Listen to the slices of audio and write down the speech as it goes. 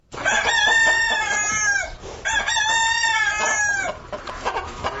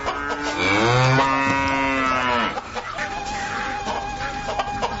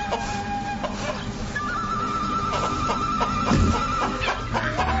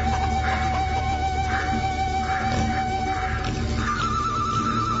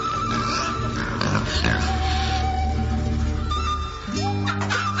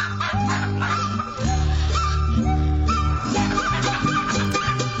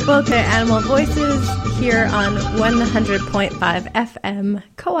Welcome to Animal Voices here on 100.5 FM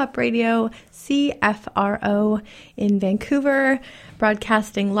Co-op Radio, CFRO in Vancouver,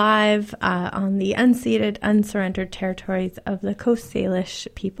 broadcasting live on the unceded, unsurrendered territories of the Coast Salish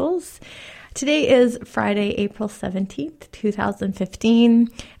peoples. Today is Friday, April 17th, 2015,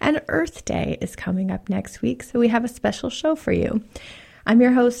 and Earth Day is coming up next week, so we have a special show for you. I'm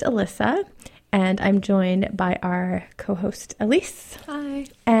your host, Alyssa, and I'm joined by our co-host, Elise. Hi.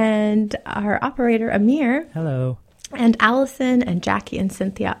 And our operator, Amir. Hello. And Allison and Jackie and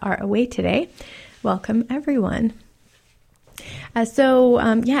Cynthia are away today. Welcome, everyone.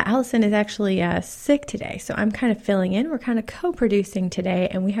 Allison is actually sick today, so I'm kind of filling in. We're kind of co-producing today,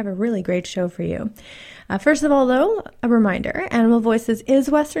 and we have a really great show for you. First of all, though, a reminder, Animal Voices is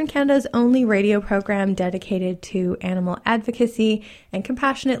Western Canada's only radio program dedicated to animal advocacy and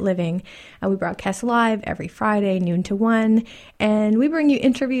compassionate living. We broadcast live every Friday, noon to 1, and we bring you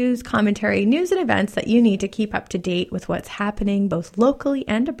interviews, commentary, news, and events that you need to keep up to date with what's happening both locally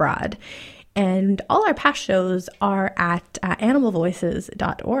and abroad. And all our past shows are at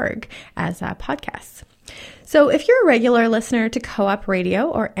animalvoices.org as podcasts. So if you're a regular listener to Co-op Radio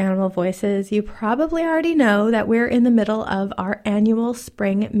or Animal Voices, you probably already know that we're in the middle of our annual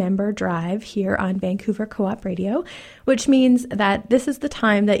spring member drive here on Vancouver Co-op Radio, which means that this is the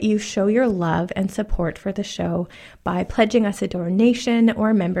time that you show your love and support for the show by pledging us a donation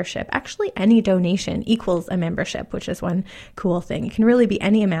or a membership. Actually, any donation equals a membership, which is one cool thing. It can really be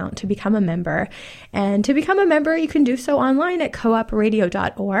any amount to become a member. And to become a member, you can do so online at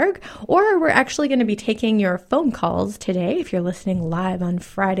coopradio.org, or we're actually going to be taking your phone calls today if you're listening live on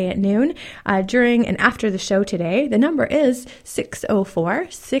Friday at noon during and after the show today. The number is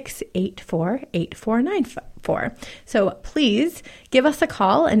 604-684-8494. So please give us a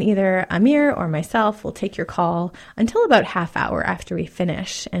call, and either Amir or myself will take your call until about half hour after we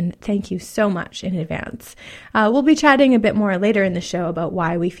finish. And thank you so much in advance. We'll be chatting a bit more later in the show about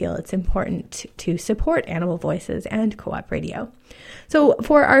why we feel it's important to support Animal Voices and Co-op Radio. So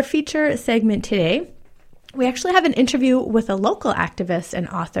for our feature segment today, we actually have an interview with a local activist and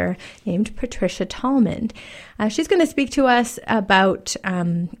author named Patricia Tallman. She's going to speak to us about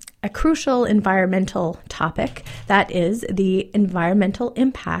a crucial environmental topic, that is the environmental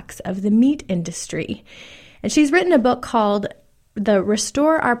impacts of the meat industry. And she's written a book called The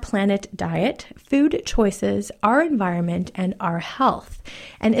Restore Our Planet Diet, Food Choices, Our Environment, and Our Health.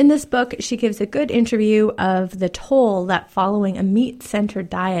 And in this book, she gives a good interview of the toll that following a meat-centered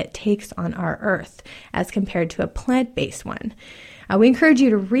diet takes on our Earth as compared to a plant-based one. We encourage you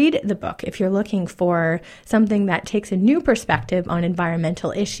to read the book if you're looking for something that takes a new perspective on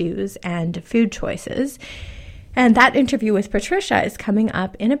environmental issues and food choices. And that interview with Patricia is coming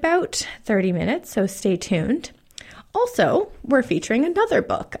up in about 30 minutes, so stay tuned. Also, we're featuring another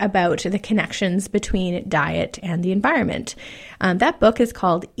book about the connections between diet and the environment. That book is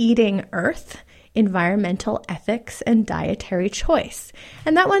called Eating Earth: Environmental Ethics and Dietary Choice.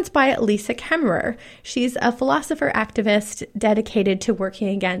 And that one's by Lisa Kemmerer. She's a philosopher activist dedicated to working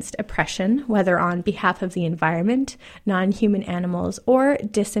against oppression, whether on behalf of the environment, non-human animals, or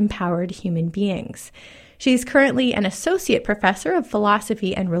disempowered human beings. She's currently an associate professor of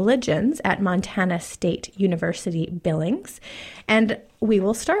philosophy and religions at Montana State University, Billings, and we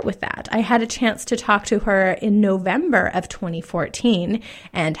will start with that. I had a chance to talk to her in November of 2014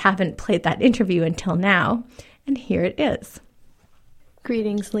 and haven't played that interview until now, and here it is.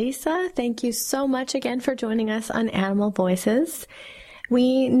 Greetings, Lisa. Thank you so much again for joining us on Animal Voices.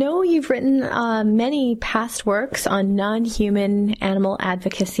 We know you've written many past works on non-human animal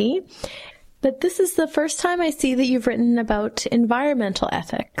advocacy, but this is the first time I see that you've written about environmental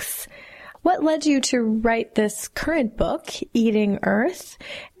ethics. What led you to write this current book, Eating Earth,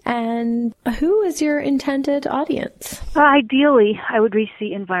 and who is your intended audience? Ideally, I would reach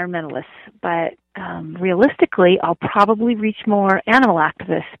the environmentalists, but realistically, I'll probably reach more animal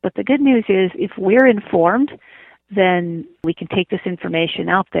activists. But the good news is, if we're informed, then we can take this information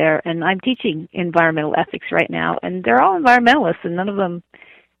out there. And I'm teaching environmental ethics right now, and they're all environmentalists, and none of them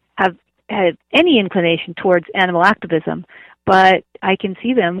have any inclination towards animal activism, but I can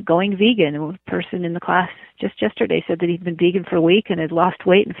see them going vegan. A person in the class just yesterday said that he'd been vegan for a week and had lost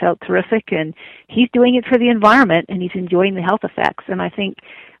weight and felt terrific, and he's doing it for the environment, and he's enjoying the health effects. And I think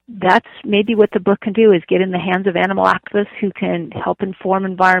that's maybe what the book can do, is get in the hands of animal activists who can help inform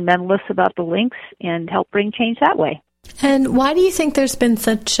environmentalists about the links and help bring change that way. And why do you think there's been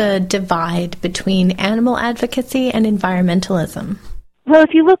such a divide between animal advocacy and environmentalism? Well,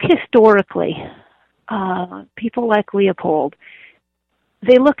 if you look historically, people like Leopold,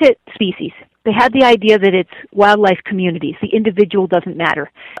 they look at species They had the idea that it's wildlife communities. The individual doesn't matter.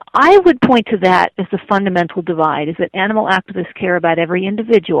 I would point to that as the fundamental divide, is that animal activists care about every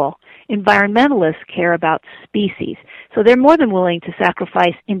individual. Environmentalists care about species. So they're more than willing to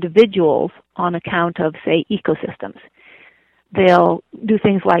sacrifice individuals on account of, say, ecosystems. They'll do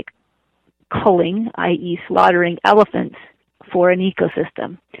things like culling, i.e. slaughtering elephants for an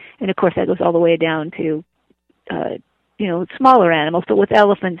ecosystem. And of course that goes all the way down to, smaller animals. But with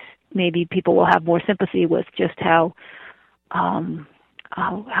elephants, maybe people will have more sympathy with just how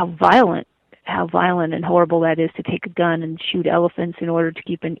violent and horrible that is, to take a gun and shoot elephants in order to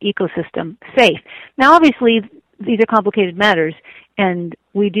keep an ecosystem safe. Now, obviously, these are complicated matters, and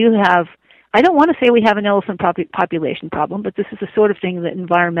we do have, I don't want to say we have an elephant population problem, but this is the sort of thing that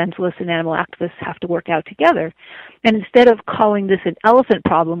environmentalists and animal activists have to work out together. And instead of calling this an elephant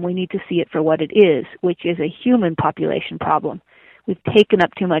problem, we need to see it for what it is, which is a human population problem. We've taken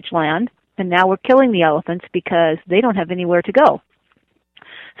up too much land, and now we're killing the elephants because they don't have anywhere to go.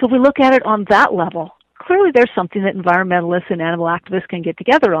 So if we look at it on that level, clearly there's something that environmentalists and animal activists can get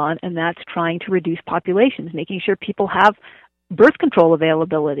together on, and that's trying to reduce populations, making sure people have birth control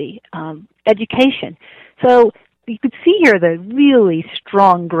availability, education. So you could see here the really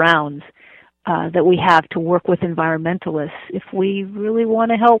strong grounds that we have to work with environmentalists if we really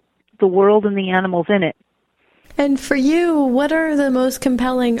want to help the world and the animals in it. And for you, what are the most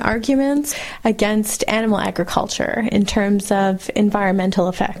compelling arguments against animal agriculture in terms of environmental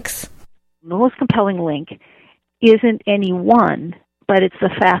effects? The most compelling link isn't any one, but it's the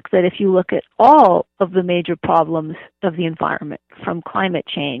fact that if you look at all of the major problems of the environment, from climate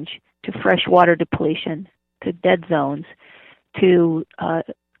change to freshwater depletion to dead zones to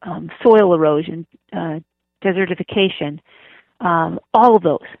soil erosion, desertification, all of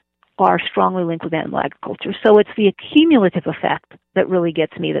those are strongly linked with animal agriculture. So it's the accumulative effect that really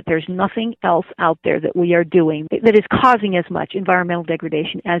gets me, that there's nothing else out there that we are doing that is causing as much environmental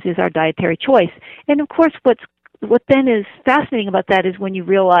degradation as is our dietary choice. And of course, what then is fascinating about that is when you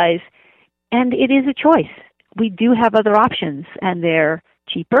realize, and it is a choice, we do have other options, and they're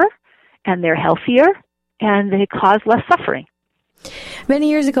cheaper, and they're healthier, and they cause less suffering.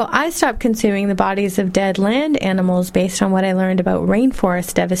 Many years ago, I stopped consuming the bodies of dead land animals based on what I learned about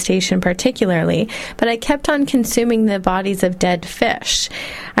rainforest devastation particularly, but I kept on consuming the bodies of dead fish.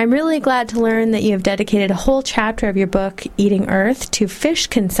 I'm really glad to learn that you have dedicated a whole chapter of your book, Eating Earth, to fish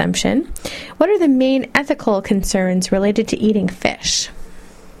consumption. What are the main ethical concerns related to eating fish?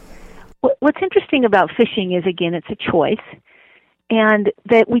 What's interesting about fishing is, again, it's a choice, and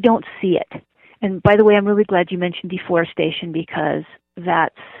that we don't see it. And by the way, I'm really glad you mentioned deforestation, because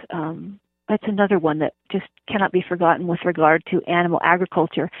that's another one that just cannot be forgotten with regard to animal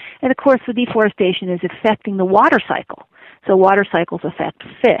agriculture. And of course, the deforestation is affecting the water cycle. So water cycles affect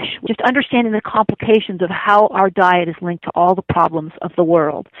fish. Just understanding the complications of how our diet is linked to all the problems of the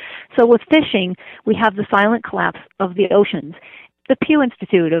world. So with fishing, we have the silent collapse of the oceans. The Pew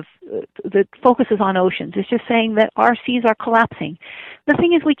Institute that focuses on oceans is just saying that our seas are collapsing. The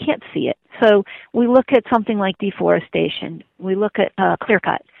thing is, we can't see it. So we look at something like deforestation. We look at clear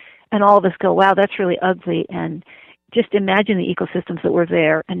cut, and all of us go, wow, that's really ugly. And just imagine the ecosystems that were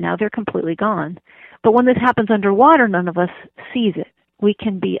there, and now they're completely gone. But when this happens underwater, none of us sees it. We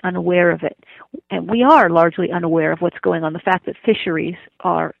can be unaware of it. And we are largely unaware of what's going on, the fact that fisheries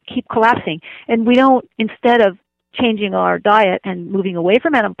keep collapsing. And we don't, instead of changing our diet and moving away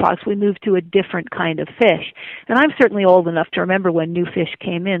from animal products, we move to a different kind of fish. And I'm certainly old enough to remember when new fish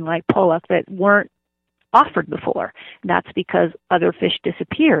came in, like pollock, that weren't offered before. And that's because other fish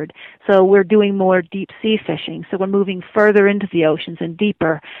disappeared. So we're doing more deep sea fishing. So we're moving further into the oceans and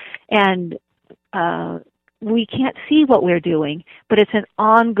deeper. And we can't see what we're doing, but it's an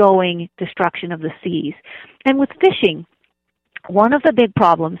ongoing destruction of the seas. And with fishing, one of the big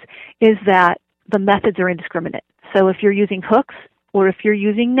problems is that the methods are indiscriminate. So if you're using hooks or if you're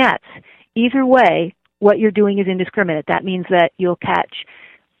using nets, either way, what you're doing is indiscriminate. That means that you'll catch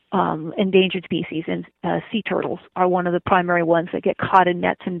endangered species, and sea turtles are one of the primary ones that get caught in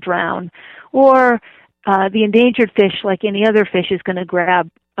nets and drown. Or the endangered fish, like any other fish, is going to grab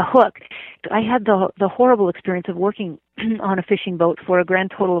a hook. I had the horrible experience of working on a fishing boat for a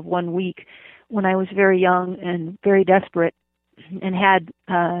grand total of 1 week when I was very young and very desperate and had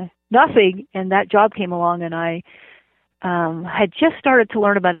nothing, and that job came along, and I had just started to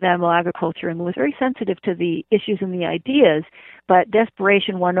learn about animal agriculture and was very sensitive to the issues and the ideas, but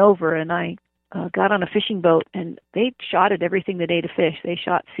desperation won over, and I got on a fishing boat, and they shot at everything that ate a fish. They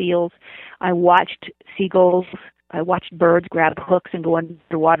shot seals. I watched seagulls I watched birds grab hooks and go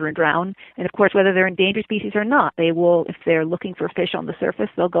underwater and drown. And of course, whether they're endangered species or not, they will, if they're looking for fish on the surface,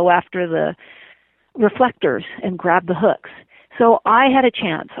 they'll go after the reflectors and grab the hooks. So I had a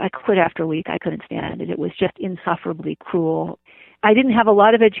chance. I quit after a week. I couldn't stand it. It was just insufferably cruel. I didn't have a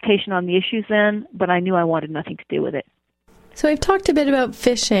lot of education on the issues then, but I knew I wanted nothing to do with it. So we've talked a bit about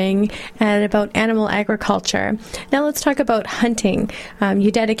fishing and about animal agriculture. Now let's talk about hunting.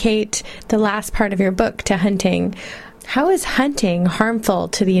 You dedicate the last part of your book to hunting. How is hunting harmful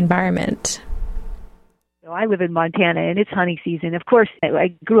to the environment? I live in Montana, and it's hunting season. Of course,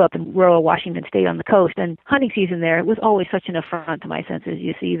 I grew up in rural Washington State on the coast, and hunting season there, it was always such an affront to my senses.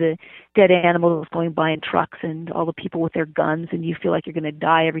 You see the dead animals going by in trucks and all the people with their guns, and you feel like you're going to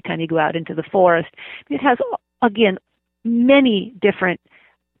die every time you go out into the forest. It has, again, many different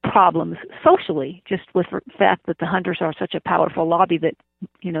problems socially, just with the fact that the hunters are such a powerful lobby that,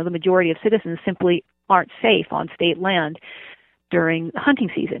 the majority of citizens simply aren't safe on state land during hunting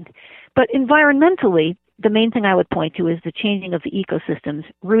season. But environmentally, the main thing I would point to is the changing of the ecosystems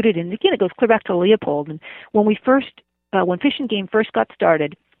rooted in, again, it goes clear back to Leopold. And when when Fish and Game first got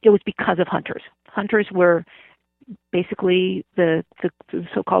started, it was because of hunters. Hunters were basically the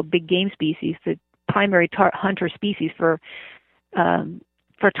so-called big game species, the primary hunter species for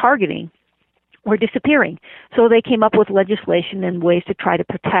targeting, were disappearing. So they came up with legislation and ways to try to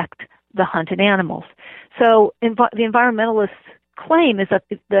protect the hunted animals. So the environmentalists claim is that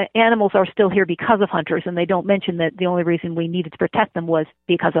the animals are still here because of hunters, and they don't mention that the only reason we needed to protect them was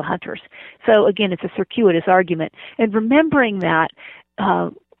because of hunters. So again, it's a circuitous argument. And remembering that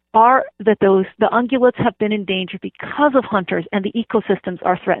the ungulates have been endangered because of hunters, and the ecosystems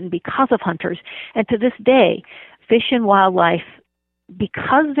are threatened because of hunters. And to this day, Fish and Wildlife,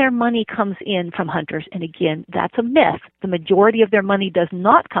 because their money comes in from hunters, and again, that's a myth. The majority of their money does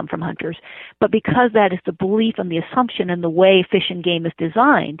not come from hunters, but because that is the belief and the assumption and the way Fish and Game is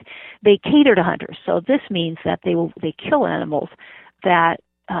designed, they cater to hunters. So this means that they kill animals that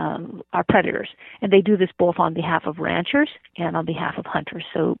are predators, and they do this both on behalf of ranchers and on behalf of hunters.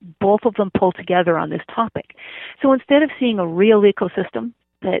 So both of them pull together on this topic. So instead of seeing a real ecosystem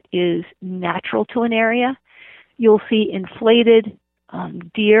that is natural to an area, you'll see inflated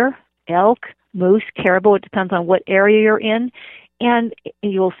deer, elk, moose, caribou. It depends on what area you're in. And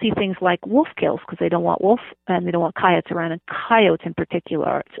you'll see things like wolf kills because they don't want wolf and they don't want coyotes around. And coyotes in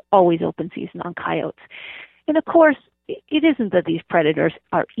particular, it's always open season on coyotes. And of course, it isn't that these predators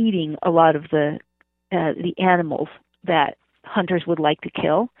are eating a lot of the animals that hunters would like to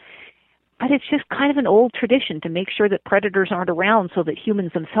kill, but it's just kind of an old tradition to make sure that predators aren't around so that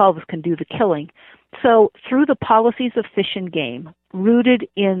humans themselves can do the killing. So through the policies of Fish and Game, rooted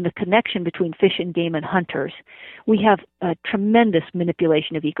in the connection between Fish and Game and hunters, we have a tremendous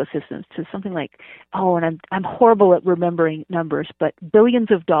manipulation of ecosystems to something like, and I'm horrible at remembering numbers, but billions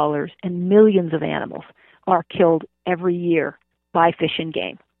of dollars and millions of animals are killed every year by Fish and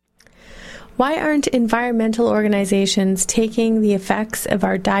Game. Why aren't environmental organizations taking the effects of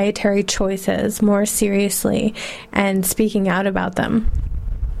our dietary choices more seriously and speaking out about them?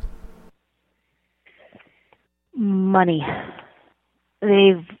 Money.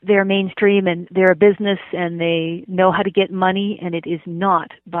 They're mainstream and they're a business and they know how to get money, and it is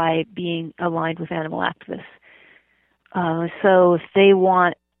not by being aligned with animal activists. So if they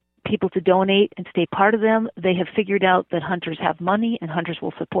want people to donate and stay part of them, they have figured out that hunters have money and hunters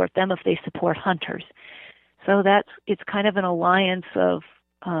will support them if they support hunters. So it's kind of an alliance of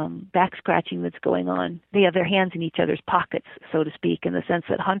back scratching that's going on. They have their hands in each other's pockets, so to speak, in the sense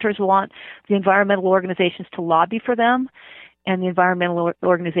that hunters want the environmental organizations to lobby for them, and the environmental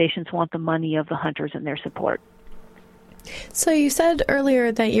organizations want the money of the hunters and their support. So you said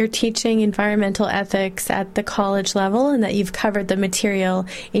earlier that you're teaching environmental ethics at the college level and that you've covered the material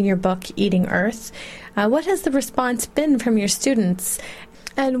in your book, Eating Earth. What has the response been from your students?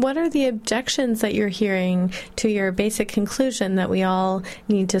 And what are the objections that you're hearing to your basic conclusion that we all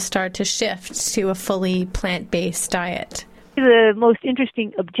need to start to shift to a fully plant-based diet? The most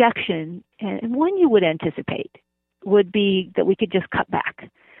interesting objection, and one you would anticipate, would be that we could just cut back.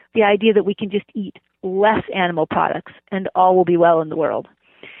 The idea that we can just eat less animal products and all will be well in the world.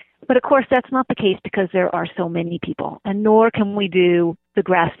 But of course, that's not the case because there are so many people, and nor can we do the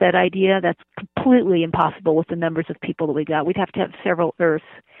grass-fed idea. That's completely impossible with the numbers of people that we got. We'd have to have several Earths.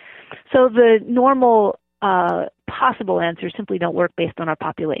 So the normal possible answers simply don't work based on our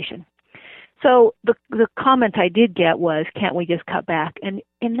population. So the comment I did get was, can't we just cut back? And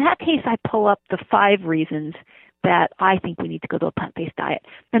in that case, I pull up the 5 reasons that I think we need to go to a plant-based diet.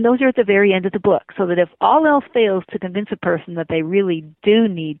 And those are at the very end of the book, so that if all else fails to convince a person that they really do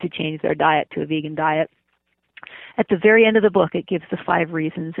need to change their diet to a vegan diet, at the very end of the book, it gives the 5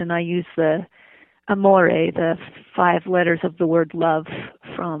 reasons, and I use the amore, the 5 letters of the word love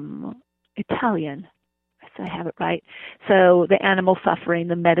from Italian, if I have it right. So the animal suffering,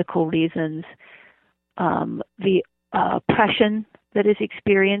 the medical reasons, the oppression that is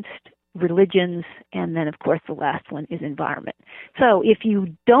experienced, religions, and then, of course, the last one is environment. So if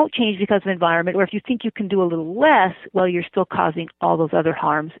you don't change because of environment, or if you think you can do a little less, well, you're still causing all those other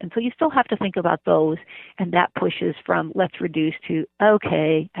harms. And so you still have to think about those, and that pushes from let's reduce to,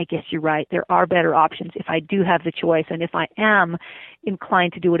 okay, I guess you're right. There are better options if I do have the choice, and if I am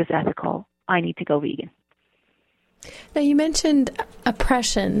inclined to do what is ethical, I need to go vegan. Now, you mentioned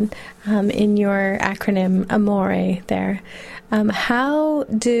oppression in your acronym AMORE there. How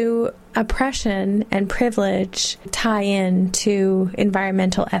do oppression and privilege tie in to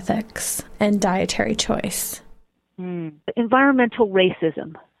environmental ethics and dietary choice? Environmental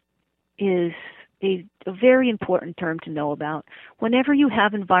racism is a very important term to know about. Whenever you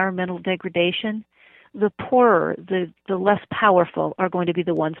have environmental degradation, the poorer, the less powerful are going to be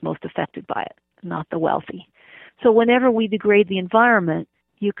the ones most affected by it, not the wealthy. So whenever we degrade the environment,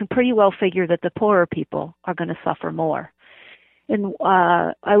 you can pretty well figure that the poorer people are going to suffer more. And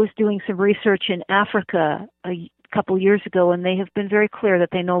I was doing some research in Africa a couple years ago, and they have been very clear that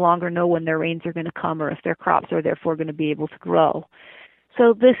they no longer know when their rains are going to come or if their crops are therefore going to be able to grow.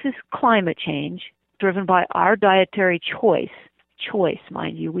 So this is climate change driven by our dietary choice. Choice,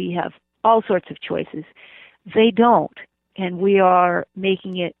 mind you, we have all sorts of choices. They don't, and we are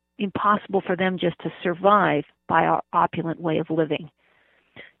making it impossible for them just to survive by our opulent way of living.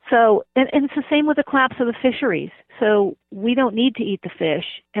 So, and it's the same with the collapse of the fisheries. So we don't need to eat the fish,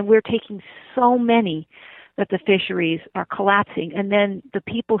 and we're taking so many that the fisheries are collapsing. And then the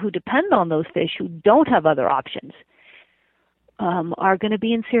people who depend on those fish, who don't have other options, are going to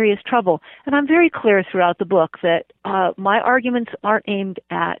be in serious trouble. And I'm very clear throughout the book that my arguments aren't aimed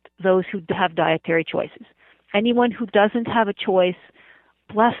at those who have dietary choices. Anyone who doesn't have a choice,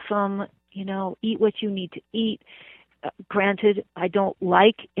 bless them, eat what you need to eat. Granted, I don't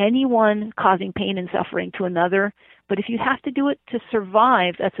like anyone causing pain and suffering to another, but if you have to do it to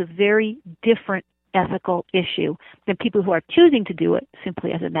survive, that's a very different ethical issue than people who are choosing to do it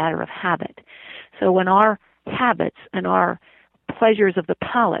simply as a matter of habit. So when our habits and our pleasures of the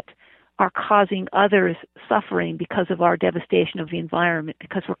palate are causing others suffering because of our devastation of the environment,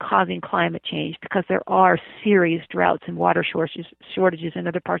 because we're causing climate change, because there are serious droughts and water shortages in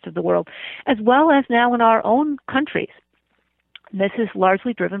other parts of the world, as well as now in our own countries. This is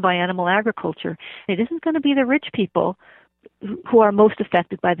largely driven by animal agriculture. It isn't going to be the rich people who are most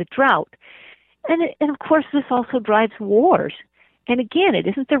affected by the drought. And of course, this also drives wars. And again, it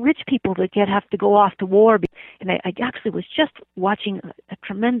isn't the rich people that have to go off to war. And I actually was just watching a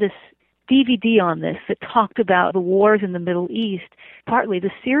tremendous DVD on this that talked about the wars in the Middle East. Partly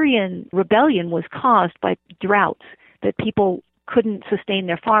the Syrian rebellion was caused by droughts, that people couldn't sustain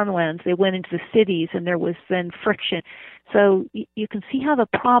their farmlands. They went into the cities, and there was then friction. So you can see how the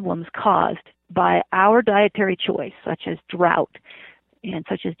problems caused by our dietary choice, such as drought and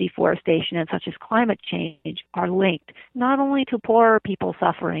such as deforestation and such as climate change, are linked not only to poorer people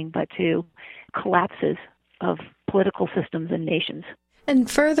suffering, but to collapses of political systems and nations. And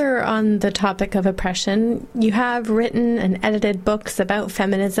further on the topic of oppression, you have written and edited books about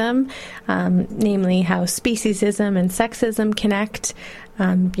feminism, namely how speciesism and sexism connect.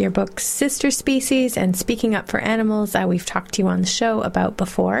 Your books, Sister Species and Speaking Up for Animals, we've talked to you on the show about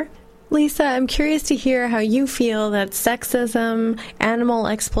before. Lisa, I'm curious to hear how you feel that sexism, animal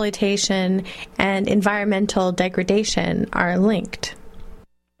exploitation, and environmental degradation are linked.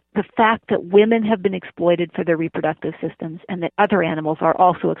 The fact that women have been exploited for their reproductive systems and that other animals are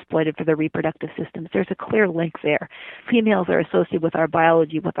also exploited for their reproductive systems, there's a clear link there. Females are associated with our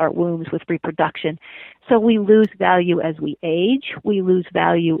biology, with our wombs, with reproduction. So we lose value as we age. We lose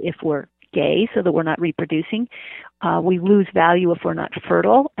value if we're gay, so that we're not reproducing. We lose value if we're not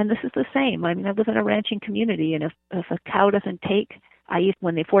fertile. And this is the same. I live in a ranching community, and if a cow doesn't take,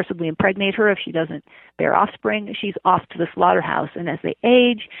 when they forcibly impregnate her, if she doesn't bear offspring, she's off to the slaughterhouse. And as they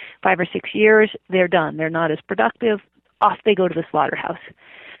age, 5 or 6 years, they're done. They're not as productive. Off they go to the slaughterhouse.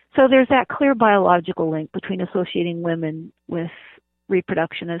 So there's that clear biological link between associating women with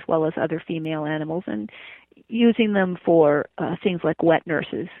reproduction as well as other female animals and using them for things like wet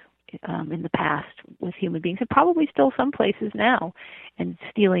nurses in the past with human beings, and probably still some places now, and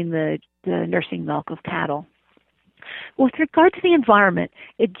stealing the nursing milk of cattle. With regard to the environment,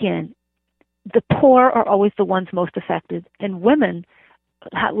 again, the poor are always the ones most affected, and women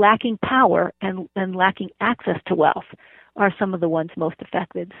lacking power and lacking access to wealth are some of the ones most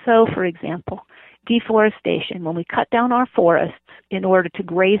affected. So, for example, deforestation. When we cut down our forests in order to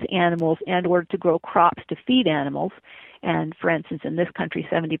graze animals and in order to grow crops to feed animals, and for instance, in this country,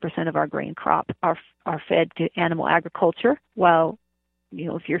 70% of our grain crop are fed to animal agriculture. Well,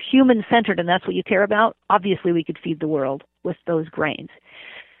 if you're human-centered and that's what you care about, obviously we could feed the world with those grains.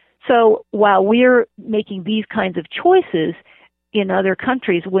 So while we're making these kinds of choices, in other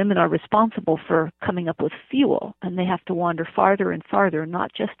countries, women are responsible for coming up with fuel, and they have to wander farther and farther,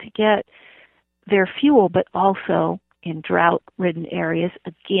 not just to get their fuel, but also in drought-ridden areas,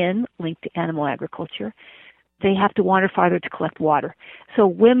 again, linked to animal agriculture, they have to wander farther to collect water. So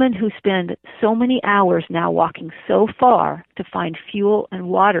women who spend so many hours now walking so far to find fuel and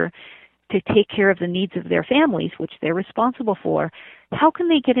water to take care of the needs of their families, which they're responsible for, how can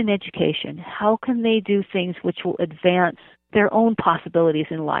they get an education? How can they do things which will advance their own possibilities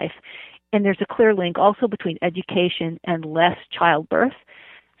in life? And there's a clear link also between education and less childbirth.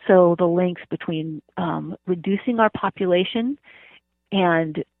 So the links between reducing our population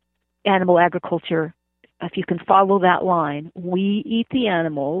and animal agriculture, if you can follow that line, we eat the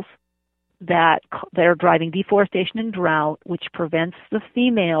animals that are driving deforestation and drought, which prevents the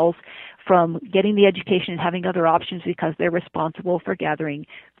females from getting the education and having other options because they're responsible for gathering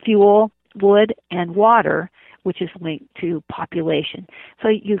fuel, wood, and water, which is linked to population. So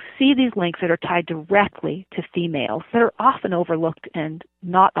you see these links that are tied directly to females that are often overlooked and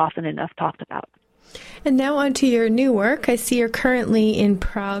not often enough talked about. And now on to your new work. I see you're currently in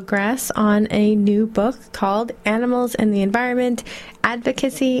progress on a new book called Animals and the Environment,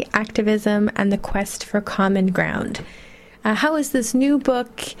 Advocacy, Activism, and the Quest for Common Ground. How is this new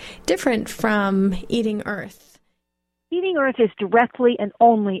book different from Eating Earth? Eating Earth is directly and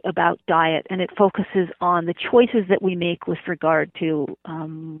only about diet, and it focuses on the choices that we make with regard to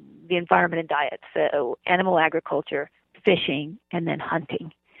the environment and diet, so animal agriculture, fishing, and then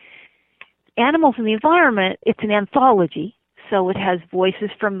hunting. Animals and the Environment, it's an anthology, so it has voices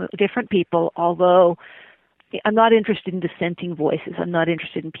from different people, although I'm not interested in dissenting voices. I'm not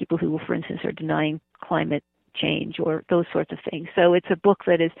interested in people who, for instance, are denying climate change or those sorts of things. So it's a book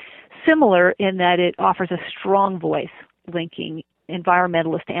that is similar in that it offers a strong voice linking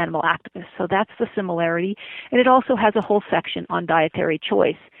environmentalists to animal activists. So that's the similarity. And it also has a whole section on dietary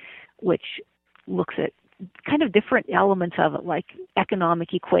choice, which looks at kind of different elements of it, like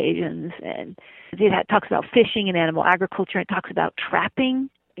economic equations, and it talks about fishing and animal agriculture. It talks about trapping.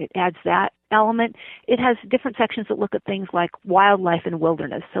 It adds that element. It has different sections that look at things like wildlife and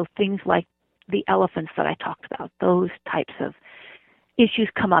wilderness, so things like the elephants that I talked about. Those types of issues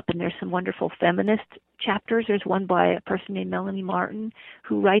come up, and there's some wonderful feminist chapters. There's one by a person named Melanie Martin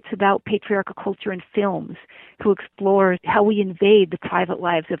who writes about patriarchal culture in films, who explores how we invade the private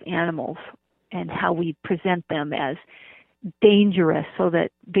lives of animals and how we present them as dangerous so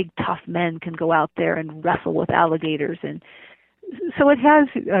that big tough men can go out there and wrestle with alligators. And so it has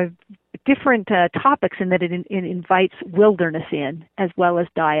different topics in that it invites wilderness in as well as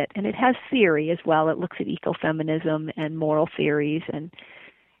diet. And it has theory as well. It looks at ecofeminism and moral theories. And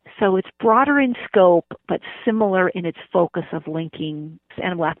so it's broader in scope, but similar in its focus of linking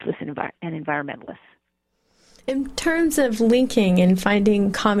animal activists and environmentalists. In terms of linking and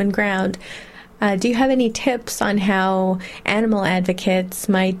finding common ground, do you have any tips on how animal advocates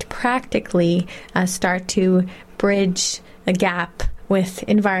might practically start to bridge a gap with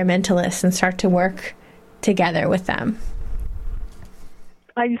environmentalists and start to work together with them?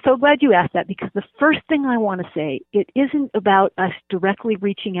 I'm so glad you asked that, because the first thing I want to say, it isn't about us directly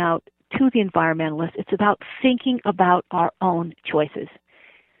reaching out to the environmentalists. It's about thinking about our own choices.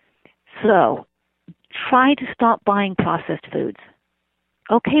 So try to stop buying processed foods.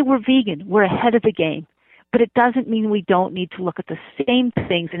 Okay, we're vegan. We're ahead of the game. But it doesn't mean we don't need to look at the same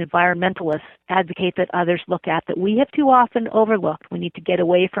things that environmentalists advocate that others look at that we have too often overlooked. We need to get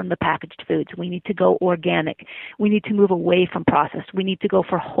away from the packaged foods. We need to go organic. We need to move away from processed. We need to go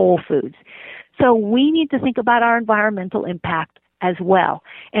for whole foods. So we need to think about our environmental impact as well.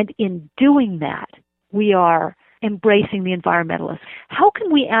 And in doing that, we are embracing the environmentalists. How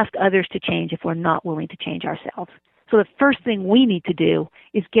can we ask others to change if we're not willing to change ourselves? So the first thing we need to do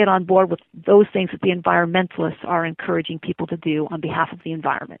is get on board with those things that the environmentalists are encouraging people to do on behalf of the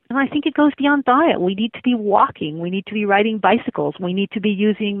environment. And I think it goes beyond diet. We need to be walking. We need to be riding bicycles. We need to be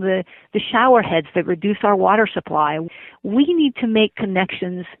using the shower heads that reduce our water supply. We need to make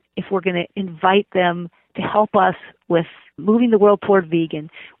connections if we're going to invite them to help us with moving the world toward vegan.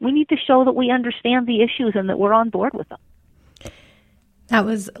 We need to show that we understand the issues and that we're on board with them. That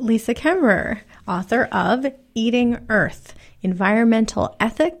was Lisa Kemmerer, author of Eating Earth, Environmental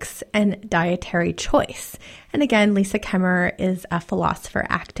Ethics and Dietary Choice. And again, Lisa Kemmerer is a philosopher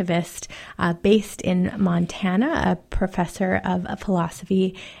activist based in Montana, a professor of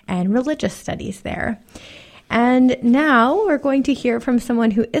philosophy and religious studies there. And now we're going to hear from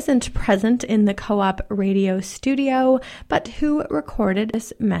someone who isn't present in the Co-op Radio studio, but who recorded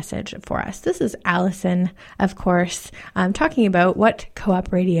this message for us. This is Allison, of course, talking about what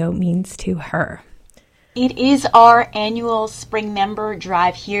Co-op Radio means to her. It is our annual spring member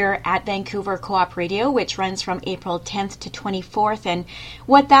drive here at Vancouver Co-op Radio, which runs from April 10th to 24th. And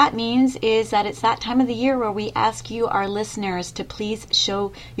what that means is that it's that time of the year where we ask you, our listeners, to please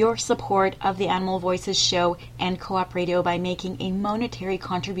show your support of the Animal Voices show and Co-op Radio by making a monetary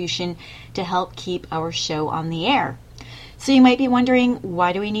contribution to help keep our show on the air. So you might be wondering,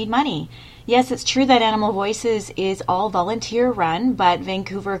 why do we need money? Yes, it's true that Animal Voices is all volunteer run, but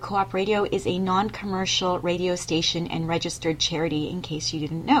Vancouver Co-op Radio is a non-commercial radio station and registered charity, in case you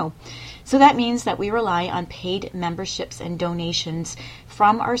didn't know. So that means that we rely on paid memberships and donations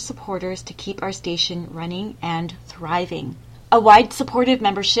from our supporters to keep our station running and thriving. A wide supportive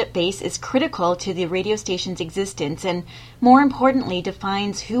membership base is critical to the radio station's existence and, more importantly,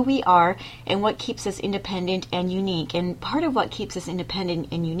 defines who we are and what keeps us independent and unique. And part of what keeps us independent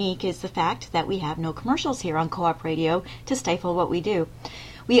and unique is the fact that we have no commercials here on Co-op Radio to stifle what we do.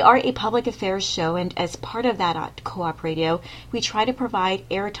 We are a public affairs show, and as part of that at Co-op Radio, we try to provide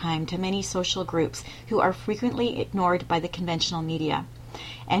airtime to many social groups who are frequently ignored by the conventional media.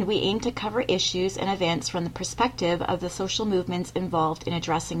 And we aim to cover issues and events from the perspective of the social movements involved in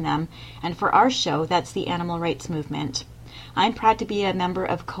addressing them. And for our show, that's the animal rights movement. I'm proud to be a member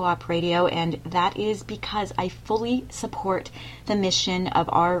of Co-op Radio, and that is because I fully support the mission of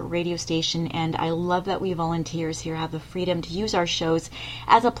our radio station, and I love that we volunteers here have the freedom to use our shows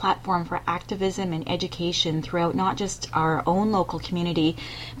as a platform for activism and education throughout not just our own local community,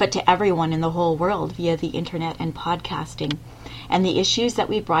 but to everyone in the whole world via the internet and podcasting. And the issues that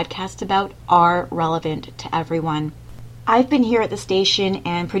we broadcast about are relevant to everyone. I've been here at the station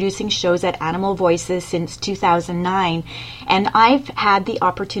and producing shows at Animal Voices since 2009, and I've had the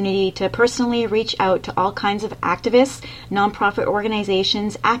opportunity to personally reach out to all kinds of activists, nonprofit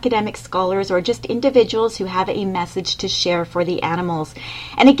organizations, academic scholars, or just individuals who have a message to share for the animals.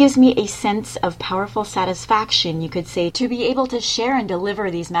 And it gives me a sense of powerful satisfaction, you could say, to be able to share and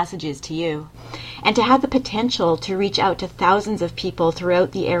deliver these messages to you, and to have the potential to reach out to thousands of people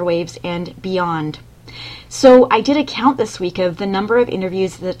throughout the airwaves and beyond. So I did a count this week of the number of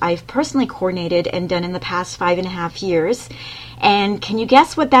interviews that I've personally coordinated and done in the past 5.5 years. And can you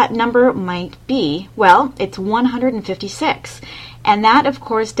guess what that number might be? Well, it's 156. And that, of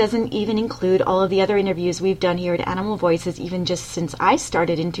course, doesn't even include all of the other interviews we've done here at Animal Voices, even just since I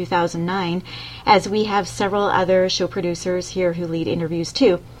started in 2009, as we have several other show producers here who lead interviews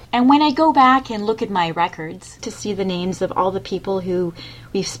too. And when I go back and look at my records to see the names of all the people who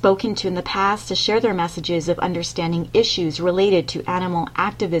we've spoken to in the past to share their messages of understanding issues related to animal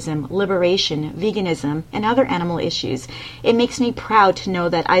activism, liberation, veganism, and other animal issues, it makes me proud to know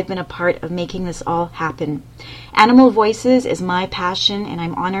that I've been a part of making this all happen. Animal Voices is my passion, and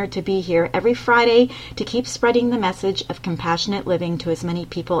I'm honored to be here every Friday to keep spreading the message of compassionate living to as many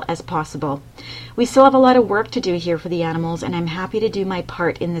people as possible. We still have a lot of work to do here for the animals, and I'm happy to do my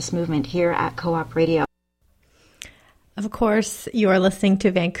part in this movement here at Co-op Radio. Of course, you are listening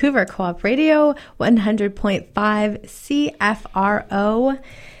to Vancouver Co-op Radio, 100.5 CFRO.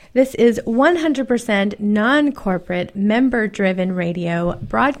 This is 100% non-corporate, member-driven radio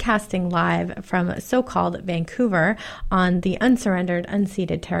broadcasting live from so-called Vancouver on the unsurrendered,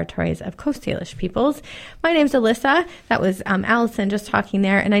 unceded territories of Coast Salish peoples. My name's Alyssa. That was Allison just talking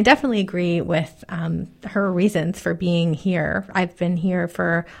there, and I definitely agree with her reasons for being here. I've been here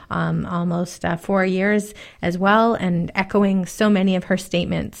for almost 4 years as well, and echoing so many of her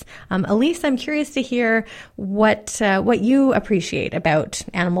statements. Elise, I'm curious to hear what you appreciate about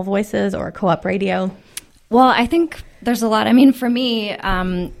Animal Voices or Co-op Radio. Well, I think there's a lot. I mean, for me,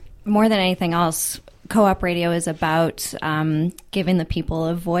 more than anything else, Co-op Radio is about giving the people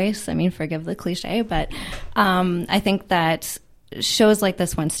a voice. I mean, forgive the cliche, but I think that shows like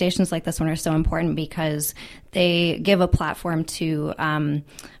this one, stations like this one, are so important because they give a platform to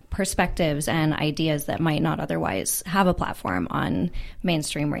perspectives and ideas that might not otherwise have a platform on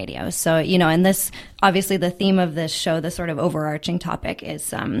mainstream radio. So, and this, obviously the theme of this show, the sort of overarching topic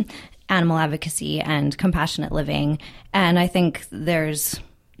is animal advocacy and compassionate living. And I think there's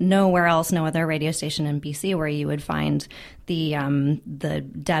nowhere else, no other radio station in BC where you would find the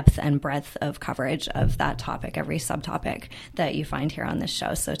depth and breadth of coverage of that topic, every subtopic that you find here on this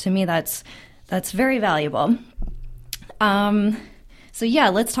show. So to me, that's very valuable. So yeah,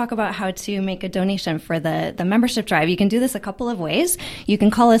 let's talk about how to make a donation for the membership drive. You can do this a couple of ways. You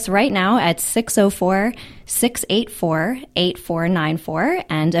can call us right now at 604-684-8494,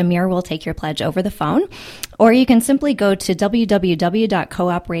 and Amir will take your pledge over the phone. Or you can simply go to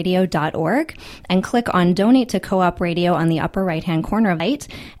www.coopradio.org and click on Donate to Co-op Radio on the upper right-hand corner of it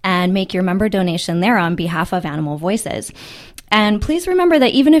and make your member donation there on behalf of Animal Voices. And please remember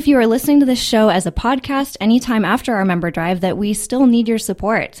that even if you are listening to this show as a podcast anytime after our member drive, that we still need your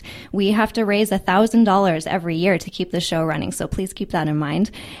support. We have to raise $1,000 every year to keep the show running, so please keep that in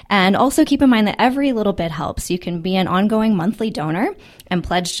mind. And also keep in mind that every little bit helps. You can be an ongoing monthly donor and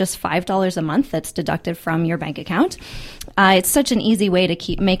pledge just $5 a month that's deducted from your bank account. It's such an easy way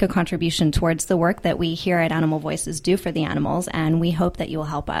to make a contribution towards the work that we here at Animal Voices do for the animals, and we hope that you will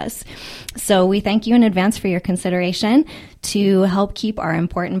help us. So we thank you in advance for your consideration to help keep our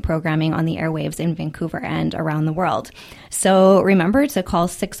important programming on the airwaves in Vancouver and around the world. So remember to call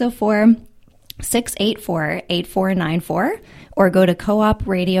 604-684-8494 or go to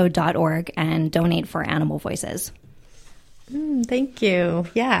coopradio.org and donate for Animal Voices. Thank you.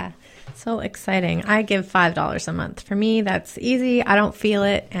 Yeah. So exciting. I give $5 a month. For me, that's easy. I don't feel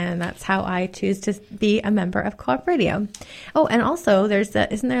it. And that's how I choose to be a member of Co-op Radio. Oh, and also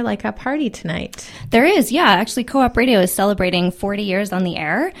isn't there like a party tonight? There is. Yeah. Actually, Co-op Radio is celebrating 40 years on the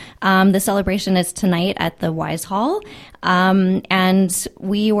air. The celebration is tonight at the Wise Hall. And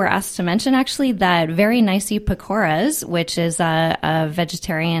we were asked to mention actually that Very Nicey Pakoras, which is a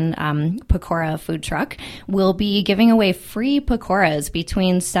vegetarian pakora food truck, will be giving away free pakoras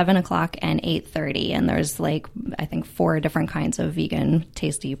between 7 o'clock and 8:30. And there's I think 4 different kinds of vegan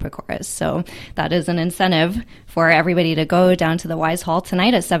tasty pakoras. So that is an incentive for everybody to go down to the Wise Hall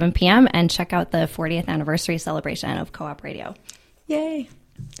tonight at 7 p.m. and check out the 40th anniversary celebration of Co-op Radio. Yay.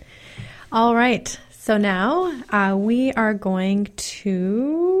 All right. So now we are going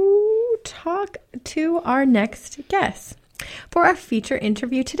to talk to our next guest. For our feature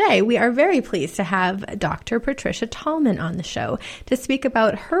interview today, we are very pleased to have Dr. Patricia Tallman on the show to speak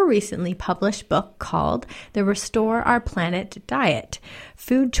about her recently published book called The Restore Our Planet Diet: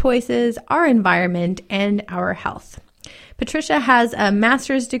 Food Choices, Our Environment, and Our Health. Patricia has a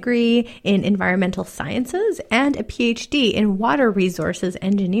master's degree in environmental sciences and a PhD in water resources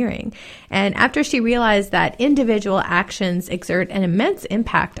engineering. And after she realized that individual actions exert an immense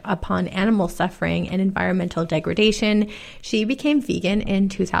impact upon animal suffering and environmental degradation, she became vegan in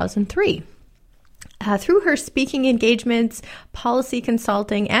 2003. Through her speaking engagements, policy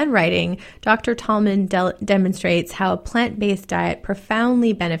consulting, and writing, Dr. Tallman demonstrates how a plant-based diet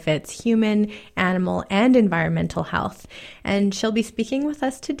profoundly benefits human, animal, and environmental health. And she'll be speaking with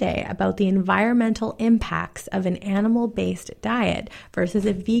us today about the environmental impacts of an animal-based diet versus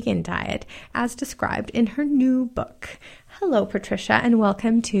a vegan diet, as described in her new book. Hello, Patricia, and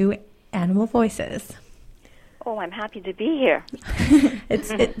welcome to Animal Voices. Oh, I'm happy to be here.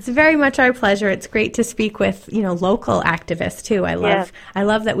 It's very much our pleasure. It's great to speak with, local activists too. I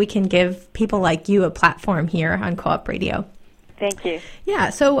love that we can give people like you a platform here on Co-op Radio. Thank you. Yeah,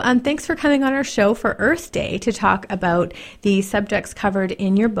 so thanks for coming on our show for Earth Day to talk about the subjects covered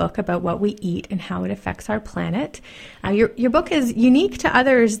in your book about what we eat and how it affects our planet. Your book is unique to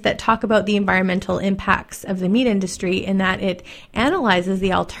others that talk about the environmental impacts of the meat industry in that it analyzes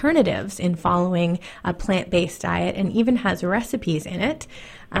the alternatives in following a plant-based diet and even has recipes in it.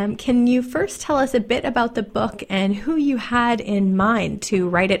 Can you first tell us a bit about the book and who you had in mind to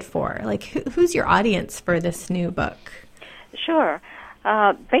write it for? Like, who's your audience for this new book? Sure.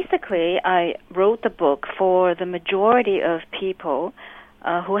 Basically, I wrote the book for the majority of people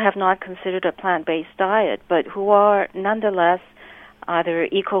who have not considered a plant-based diet, but who are nonetheless either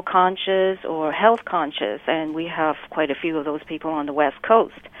eco-conscious or health-conscious, and we have quite a few of those people on the West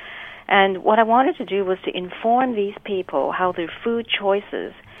Coast. And what I wanted to do was to inform these people how their food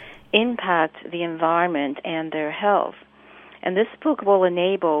choices impact the environment and their health. And this book will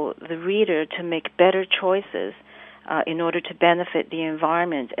enable the reader to make better choices in order to benefit the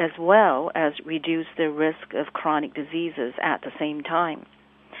environment as well as reduce the risk of chronic diseases at the same time.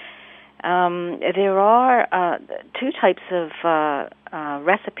 There are 2 types of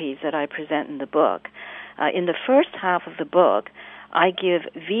recipes that I present in the book. In the first half of the book, I give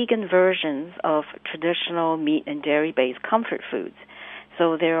vegan versions of traditional meat and dairy-based comfort foods.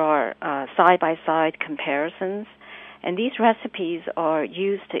 So there are side-by-side comparisons. And these recipes are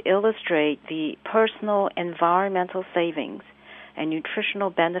used to illustrate the personal environmental savings and nutritional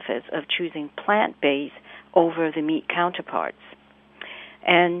benefits of choosing plant-based over the meat counterparts.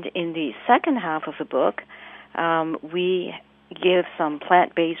 And in the second half of the book, we give some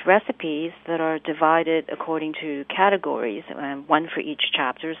plant-based recipes that are divided according to categories, one for each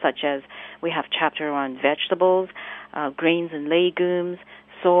chapter, such as we have chapter on vegetables, grains and legumes,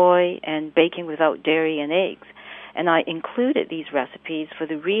 soy, and baking without dairy and eggs. And I included these recipes for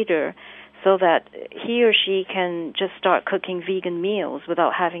the reader so that he or she can just start cooking vegan meals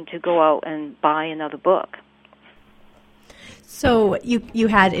without having to go out and buy another book. So you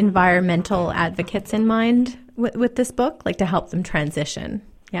had environmental advocates in mind with this book, like to help them transition,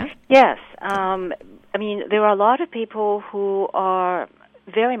 yeah? Yes. I mean, there are a lot of people who are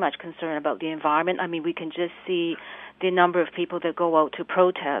very much concerned about the environment. I mean, we can just see the number of people that go out to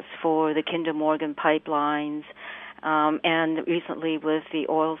protest for the Kinder Morgan pipelines, and recently with the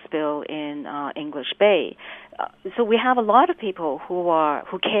oil spill in English Bay. So we have a lot of people who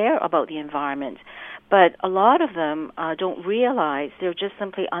care about the environment, but a lot of them don't realize, they're just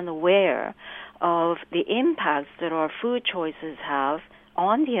simply unaware of the impacts that our food choices have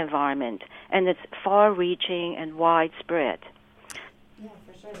on the environment, and it's far-reaching and widespread.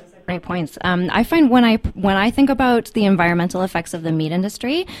 Great points. I find when I think about the environmental effects of the meat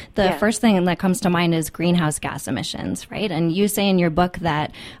industry, the first thing that comes to mind is greenhouse gas emissions, right? And you say in your book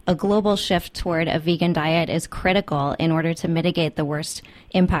that a global shift toward a vegan diet is critical in order to mitigate the worst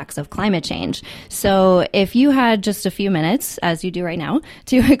impacts of climate change. So if you had just a few minutes, as you do right now,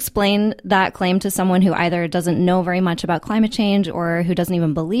 to explain that claim to someone who either doesn't know very much about climate change or who doesn't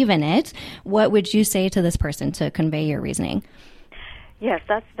even believe in it, what would you say to this person to convey your reasoning? Yes,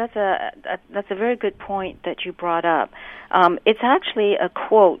 that's a very good point that you brought up. It's actually a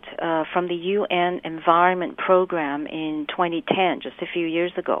quote from the UN Environment Program in 2010, just a few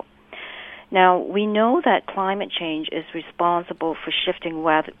years ago. Now, we know that climate change is responsible for shifting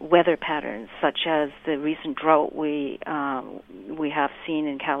weather patterns, such as the recent drought we have seen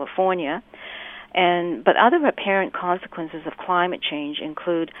in California. But other apparent consequences of climate change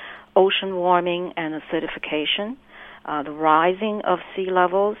include ocean warming and acidification, the rising of sea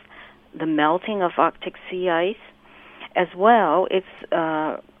levels, the melting of Arctic sea ice. As well,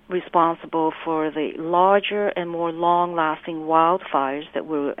 it's responsible for the larger and more long-lasting wildfires that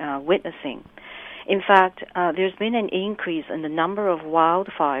we're witnessing. In fact, there's been an increase in the number of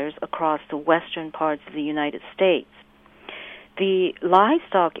wildfires across the western parts of the United States. The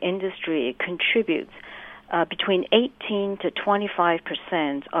livestock industry contributes between 18 to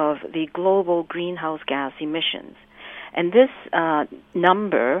 25% of the global greenhouse gas emissions. And this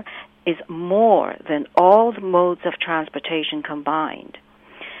number is more than all the modes of transportation combined.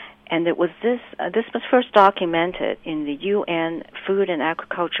 And it was this was first documented in the UN Food and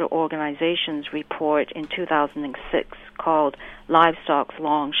Agriculture Organization's report in 2006 called Livestock's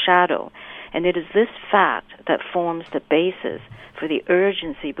Long Shadow. And it is this fact that forms the basis for the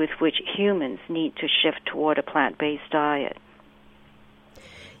urgency with which humans need to shift toward a plant-based diet.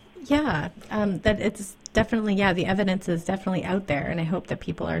 Yeah, that it's definitely, the evidence is definitely out there, and I hope that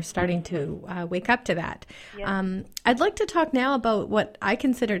people are starting to wake up to that. Yeah. I'd like to talk now about what I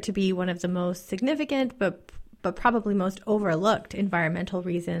consider to be one of the most significant but probably most overlooked environmental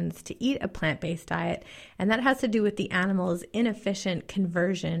reasons to eat a plant-based diet, and that has to do with the animal's inefficient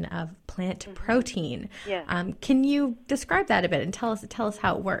conversion of plant protein. Yeah. Can you describe that a bit and tell us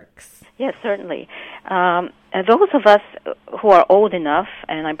how it works? Yes, certainly. Those of us who are old enough,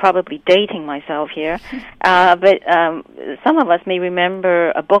 and I'm probably dating myself here, but some of us may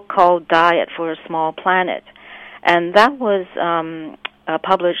remember a book called Diet for a Small Planet, and that was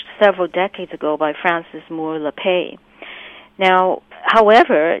published several decades ago by Francis Moore Lappé. Now,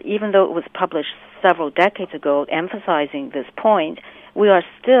 however, even though it was published several decades ago emphasizing this point, we are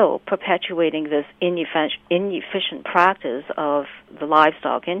still perpetuating this inefficient practice of the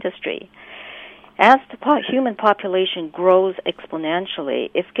livestock industry. As the human population grows exponentially,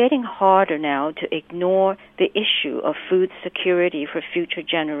 it's getting harder now to ignore the issue of food security for future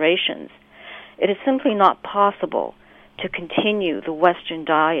generations. It is simply not possible to continue the Western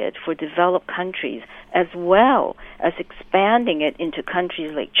diet for developed countries as well as expanding it into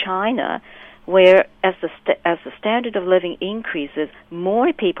countries like China, where as the standard of living increases,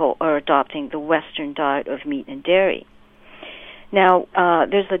 more people are adopting the Western diet of meat and dairy. Now,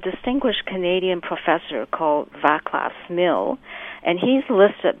 there's a distinguished Canadian professor called Vaclav Smil, and he's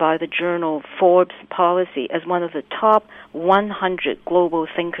listed by the journal Forbes Policy as one of the top 100 global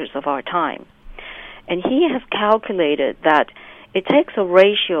thinkers of our time. And he has calculated that it takes a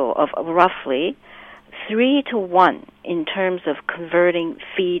ratio of roughly 3 to 1 in terms of converting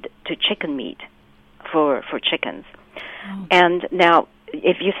feed to chicken meat for chickens. And now,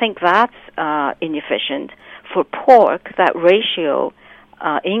 if you think that's inefficient, for pork, that ratio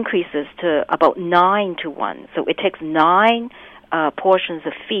increases to about 9 to 1. So it takes 9 portions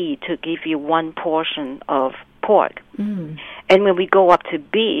of feed to give you 1 portion of pork. And when we go up to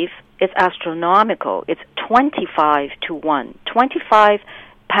beef, it's astronomical. It's 25 to 1. 25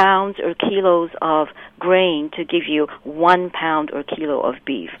 pounds or kilos of grain to give you 1 pound or kilo of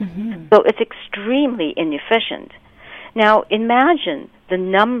beef. So it's extremely inefficient. Now, imagine the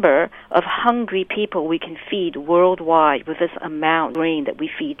number of hungry people we can feed worldwide with this amount of grain that we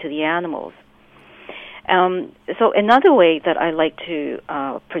feed to the animals. So another way that I like to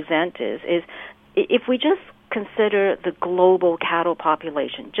present is if we just consider the global cattle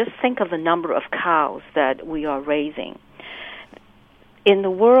population, just think of the number of cows that we are raising. In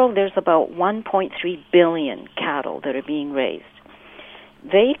the world, there's about 1.3 billion cattle that are being raised.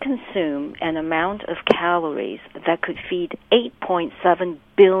 They consume an amount of calories that could feed 8.7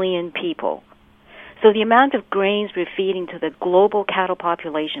 billion people. So the amount of grains we're feeding to the global cattle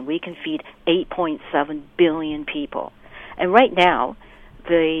population, we can feed 8.7 billion people. And right now,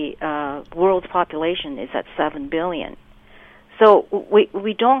 the world's population is at 7 billion. So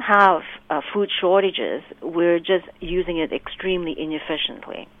we don't have food shortages. We're just using it extremely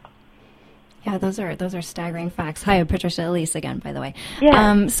inefficiently. Yeah, those are staggering facts. Hi, Patricia Elise again, by the way.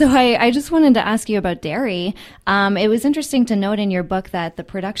 Yeah. So I just wanted to ask you about dairy. It was interesting to note in your book that the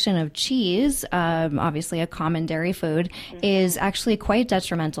production of cheese, obviously a common dairy food, is actually quite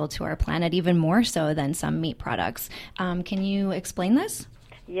detrimental to our planet, even more so than some meat products. Can you explain this?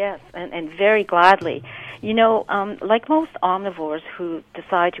 Yes, and very gladly. You know, like most omnivores who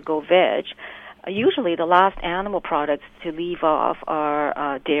decide to go veg, usually the last animal products to leave off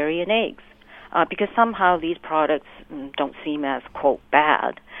are dairy and eggs. Because somehow these products don't seem as, quote,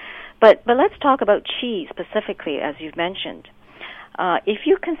 bad. But let's talk about cheese specifically, as you've mentioned. If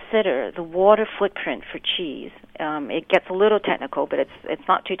you consider the water footprint for cheese, it gets a little technical, but it's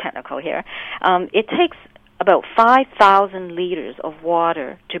not too technical here. It takes about 5,000 liters of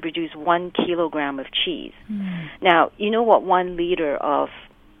water to produce 1 kilogram of cheese. Now, you know what 1 liter of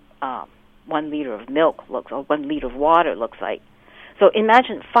milk looks, or 1 liter of water looks like. So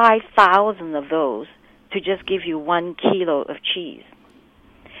imagine 5,000 of those to just give you 1 kilo of cheese.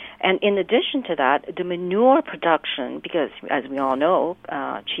 And in addition to that, the manure production, because as we all know,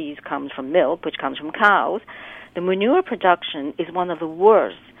 cheese comes from milk, which comes from cows, the manure production is one of the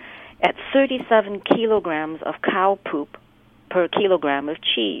worst, at 37 kilograms of cow poop per kilogram of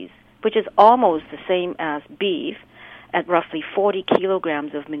cheese, which is almost the same as beef, at roughly 40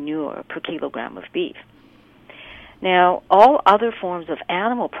 kilograms of manure per kilogram of beef. Now, all other forms of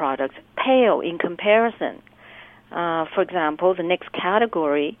animal products pale in comparison. For example, the next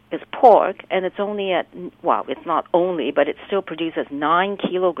category is pork, and it's only it's not only, but it still produces 9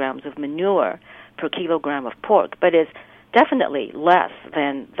 kilograms of manure per kilogram of pork, but is definitely less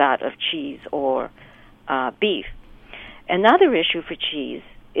than that of cheese or beef. Another issue for cheese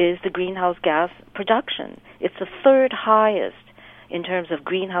is the greenhouse gas production. It's the third highest in terms of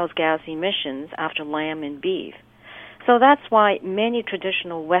greenhouse gas emissions after lamb and beef. So that's why many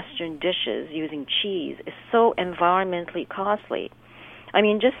traditional Western dishes using cheese is so environmentally costly. I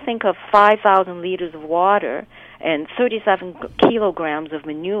mean, just think of 5,000 liters of water and 37 kilograms of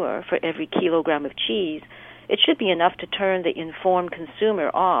manure for every kilogram of cheese. It should be enough to turn the informed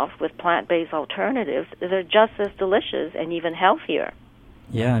consumer off with plant-based alternatives that are just as delicious and even healthier.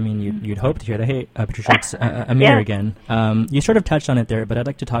 Yeah, I mean, you'd hope to hear that. Hey, Patricia, it's Amir again. You sort of touched on it there, but I'd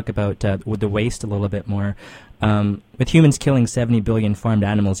like to talk about with the waste a little bit more. With humans killing 70 billion farmed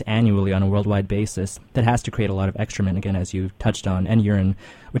animals annually on a worldwide basis, that has to create a lot of excrement, again, as you touched on, and urine,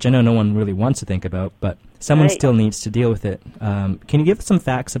 which I know no one really wants to think about, but someone still needs to deal with it. Can you give us some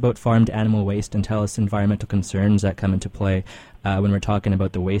facts about farmed animal waste and tell us environmental concerns that come into play when we're talking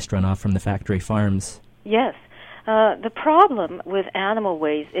about the waste runoff from the factory farms? Yes. The problem with animal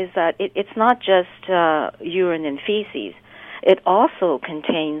waste is that it's not just urine and feces. It also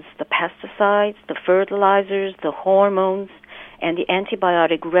contains the pesticides, the fertilizers, the hormones, and the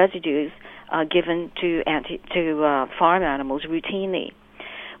antibiotic residues given to farm animals routinely.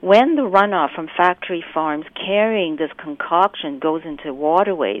 When the runoff from factory farms carrying this concoction goes into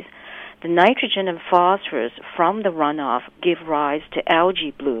waterways, the nitrogen and phosphorus from the runoff give rise to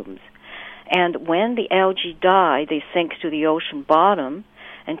algae blooms. And when the algae die, they sink to the ocean bottom,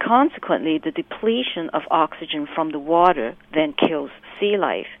 and consequently the depletion of oxygen from the water then kills sea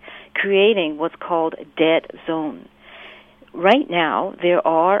life, creating what's called a dead zone. Right now, there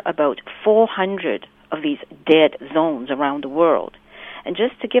are about 400 of these dead zones around the world. And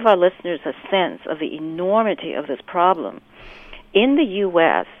just to give our listeners a sense of the enormity of this problem, in the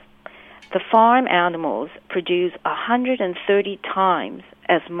U.S., the farm animals produce 130 times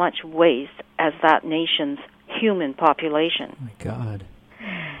as much waste as that nation's human population. Oh my God.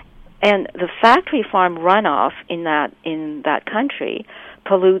 And the factory farm runoff in that country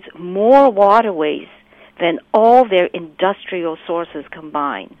pollutes more waterways than all their industrial sources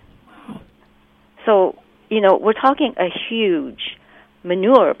combined. Wow. So, we're talking a huge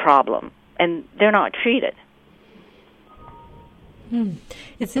manure problem, and they're not treated.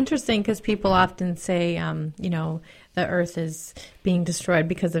 It's interesting because people often say, the earth is being destroyed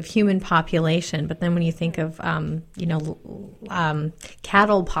because of human population. But then when you think of,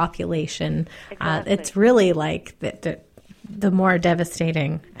 cattle population, exactly. It's really like the more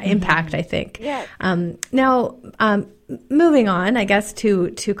devastating impact, I think. Yes. Now, moving on, I guess,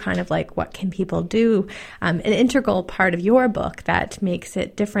 to kind of like what can people do, an integral part of your book that makes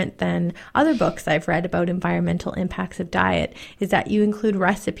it different than other books I've read about environmental impacts of diet is that you include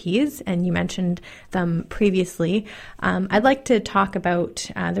recipes, and you mentioned them previously. I'd like to talk about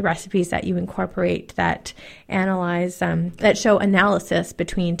the recipes that you incorporate that analyze, that show analysis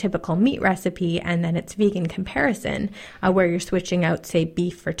between typical meat recipe and then its vegan comparison, where you're switching out, say,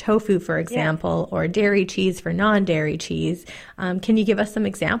 beef for tofu, for example, or dairy cheese for non-dairy cheese. Can you give us some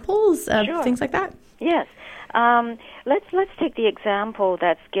examples of things like that? Yes. Let's take the example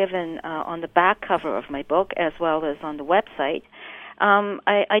that's given on the back cover of my book as well as on the website.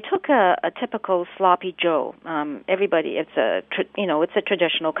 I took a typical sloppy Joe. It's a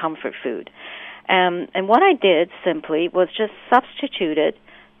traditional comfort food. And what I did simply was just substituted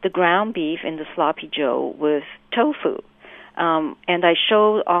the ground beef in the sloppy Joe with tofu. And I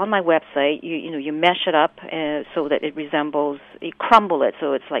show on my website, you mesh it up so that you crumble it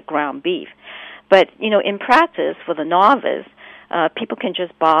so it's like ground beef. But, in practice, for the novice, people can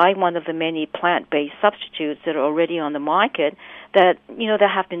just buy one of the many plant-based substitutes that are already on the market that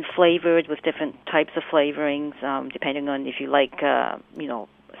have been flavored with different types of flavorings, depending on if you like,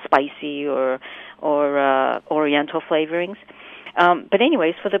 spicy or oriental flavorings. But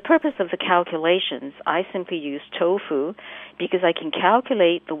anyways, for the purpose of the calculations, I simply use tofu because I can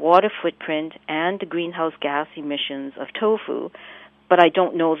calculate the water footprint and the greenhouse gas emissions of tofu, but I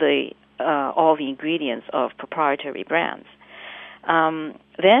don't know all the ingredients of proprietary brands.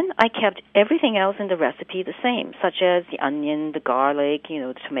 Then I kept everything else in the recipe the same, such as the onion, the garlic,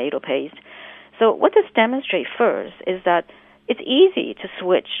 the tomato paste. So what this demonstrates first is that it's easy to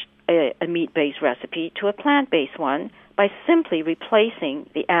switch a meat-based recipe to a plant-based one by simply replacing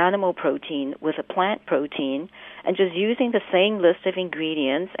the animal protein with a plant protein and just using the same list of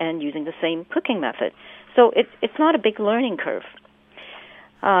ingredients and using the same cooking method. So it's not a big learning curve.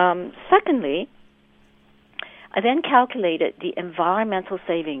 Secondly, I then calculated the environmental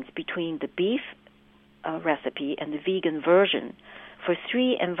savings between the beef recipe and the vegan version for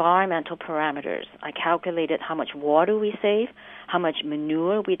 3 environmental parameters. I calculated how much water we save, how much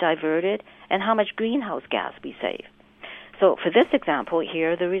manure we diverted, and how much greenhouse gas we save. So for this example,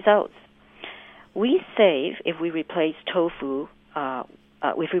 here are the results. We save, if we replace tofu,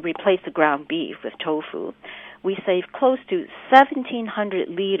 if we replace the ground beef with tofu, we save close to 1,700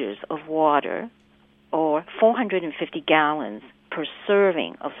 liters of water, or 450 gallons per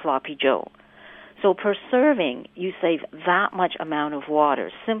serving of sloppy Joe. So per serving, you save that much amount of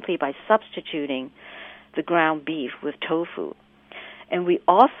water simply by substituting the ground beef with tofu. And we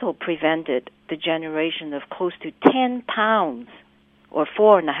also prevented the generation of close to 10 pounds or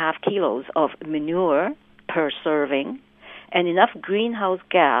 4.5 kilos of manure per serving and enough greenhouse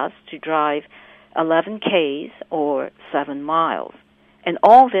gas to drive 11 Ks or 7 miles. And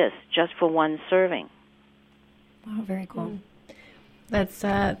all this just for one serving. Wow, very cool. That's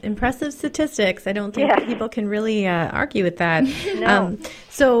impressive statistics. I don't think people can really argue with that. No.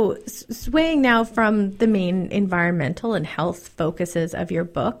 So swaying now from the main environmental and health focuses of your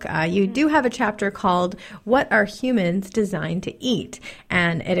book, you do have a chapter called What Are Humans Designed to Eat?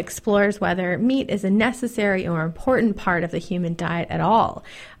 And it explores whether meat is a necessary or important part of the human diet at all.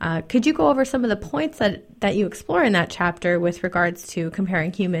 Could you go over some of the points that you explore in that chapter with regards to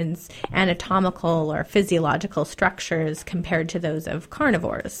comparing humans' anatomical or physiological structures compared to those of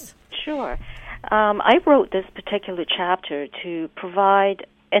carnivores? Sure. I wrote this particular chapter to provide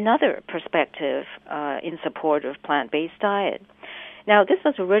another perspective in support of plant-based diet. Now, this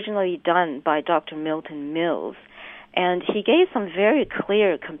was originally done by Dr. Milton Mills, and he gave some very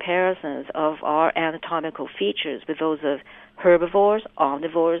clear comparisons of our anatomical features with those of herbivores,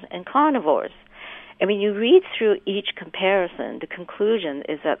 omnivores, and carnivores. And when you read through each comparison, the conclusion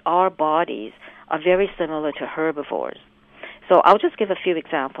is that our bodies are very similar to herbivores. So I'll just give a few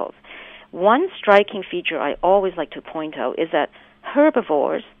examples. One striking feature I always like to point out is that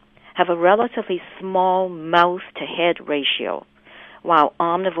herbivores have a relatively small mouth-to-head ratio, while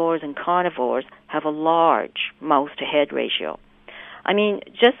omnivores and carnivores have a large mouth-to-head ratio. I mean,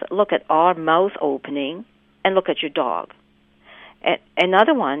 just look at our mouth opening and look at your dog.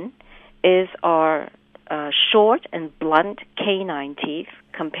 Another one is our short and blunt canine teeth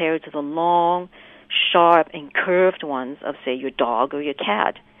compared to the long, sharp, and curved ones of, say, your dog or your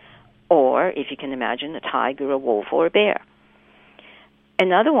cat, or, if you can imagine, a tiger, a wolf, or a bear.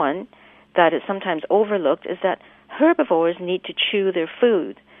 Another one that is sometimes overlooked is that herbivores need to chew their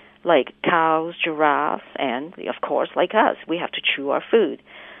food, like cows, giraffes, and, of course, like us. We have to chew our food.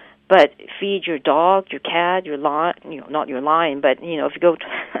 But feed your dog, your cat, your lion, not your lion, but, if you go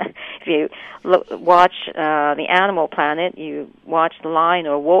if you watch the Animal Planet, you watch the lion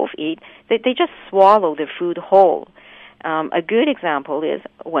or wolf eat, they just swallow their food whole. A good example is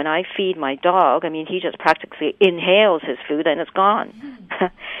when I feed my dog, he just practically inhales his food and it's gone.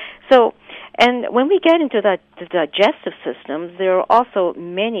 And when we get into the digestive systems, there are also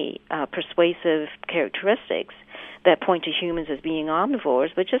many persuasive characteristics that point to humans as being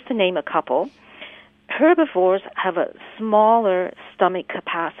omnivores, but just to name a couple, herbivores have a smaller stomach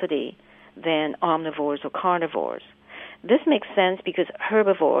capacity than omnivores or carnivores. This makes sense because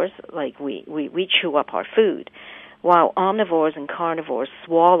herbivores, like we chew up our food, while omnivores and carnivores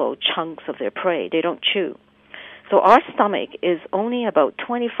swallow chunks of their prey. They don't chew. So our stomach is only about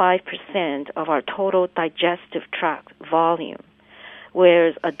 25% of our total digestive tract volume,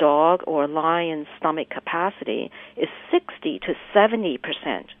 whereas a dog or a lion's stomach capacity is 60 to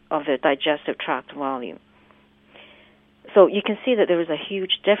 70% of their digestive tract volume. So you can see that there is a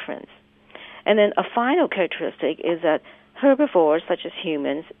huge difference. And then a final characteristic is that herbivores, such as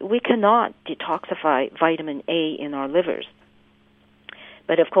humans, we cannot detoxify vitamin A in our livers.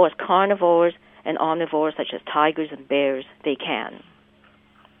 But of course, carnivores and omnivores, such as tigers and bears, they can.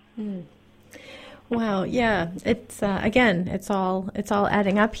 Wow, yeah, it's again, it's all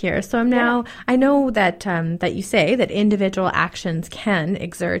adding up here. So I know that that you say that individual actions can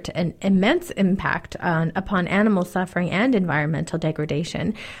exert an immense impact upon animal suffering and environmental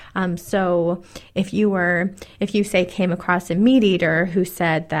degradation. So if you say came across a meat eater who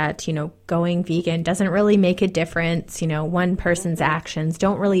said that going vegan doesn't really make a difference, one person's actions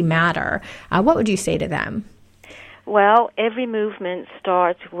don't really matter, what would you say to them? Well, every movement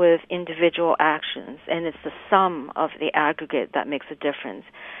starts with individual actions, and it's the sum of the aggregate that makes a difference.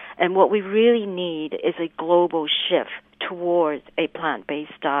 And what we really need is a global shift towards a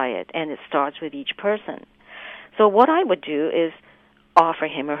plant-based diet, and it starts with each person. So what I would do is offer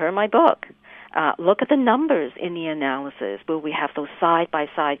him or her my book. Look at the numbers in the analysis where we have those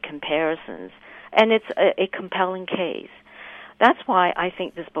side-by-side comparisons, and it's a compelling case. That's why I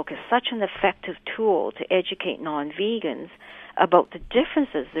think this book is such an effective tool to educate non-vegans about the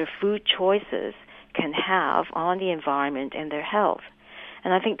differences their food choices can have on the environment and their health.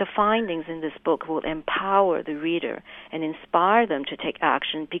 And I think the findings in this book will empower the reader and inspire them to take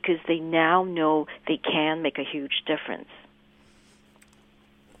action because they now know they can make a huge difference.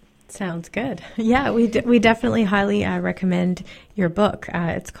 Sounds good. Yeah, we definitely highly recommend your book.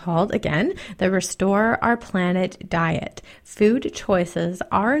 It's called, again, The Restore Our Planet Diet, Food Choices,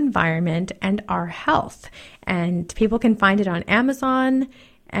 Our Environment, and Our Health. And people can find it on Amazon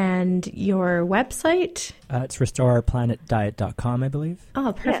and your website. It's restoreourplanetdiet.com, I believe.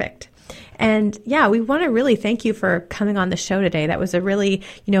 Oh, perfect. Yeah. And yeah, we want to really thank you for coming on the show today. That was a really,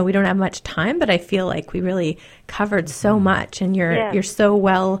 we don't have much time, but I feel like we really covered so much, and you're so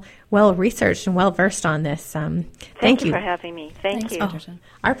well researched and well versed on this. Thank you for having me. Thank you. Oh,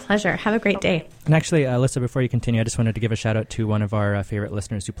 our pleasure. Have a great day. And actually, Alyssa, before you continue, I just wanted to give a shout out to one of our favorite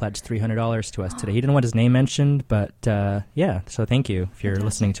listeners who pledged $300 to us today. He didn't want his name mentioned, but so thank you if you're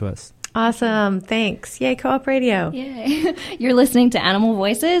listening to us. Awesome. Thanks. Yay, Co-op Radio. Yay. You're listening to Animal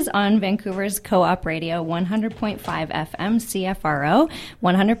Voices on Vancouver's Co-op Radio, 100.5 FM CFRO,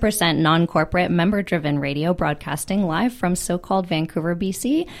 100% non-corporate member-driven radio broadcasting live from so-called Vancouver,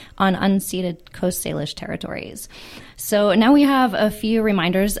 BC on unceded Coast Salish territories. So now we have a few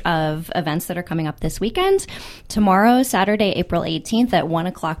reminders of events that are coming up this weekend. Tomorrow, Saturday, April 18th at 1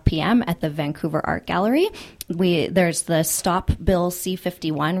 o'clock p.m. at the Vancouver Art Gallery. There's the Stop Bill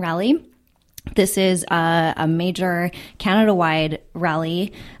C-51 rally. This is a major Canada-wide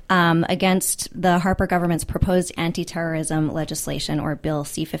rally against the Harper government's proposed anti-terrorism legislation, or Bill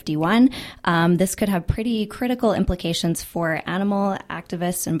C-51. This could have pretty critical implications for animal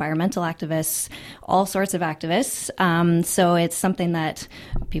activists, environmental activists, all sorts of activists. So it's something that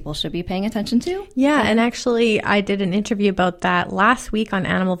people should be paying attention to. Yeah, and actually I did an interview about that last week on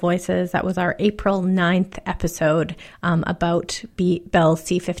Animal Voices. That was our April 9th episode about Bill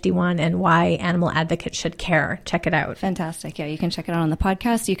C-51 and why animal advocates should care. Check it out. Fantastic. Yeah, you can check it out on the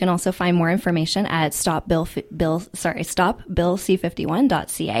podcast. You can also find more information at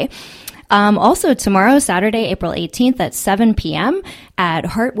stopbillc51.ca. Also tomorrow, Saturday, April 18th at 7 p.m. at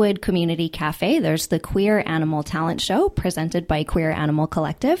Heartwood Community Cafe, there's the Queer Animal Talent Show presented by Queer Animal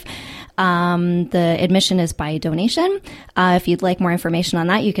Collective. The admission is by donation. If you'd like more information on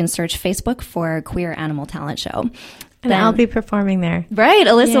that, you can search Facebook for Queer Animal Talent Show. And I'll be performing there. Right.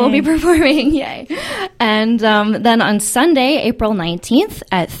 Alyssa will be performing. Yay. And then on Sunday, April 19th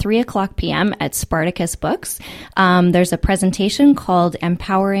at 3:00 p.m. at Spartacus Books, there's a presentation called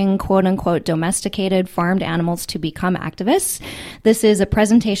Empowering Quote-Unquote Domesticated Farmed Animals to Become Activists. This is a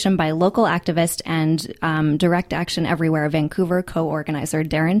presentation by local activist and Direct Action Everywhere Vancouver co-organizer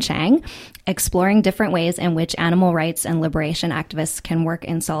Darren Chang, exploring different ways in which animal rights and liberation activists can work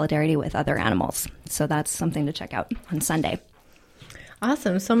in solidarity with other animals. So that's something to check out on Sunday.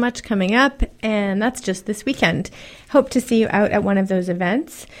 Awesome. So much coming up, and that's just this weekend. Hope to see you out at one of those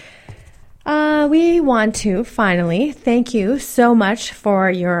events. We want to finally thank you so much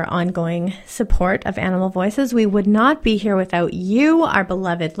for your ongoing support of Animal Voices. We would not be here without you, our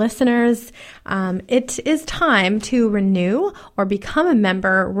beloved listeners. It is time to renew or become a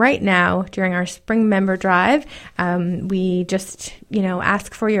member right now during our spring member drive. We just,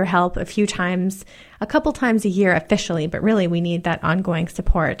 ask for your help a couple times a year officially, but really we need that ongoing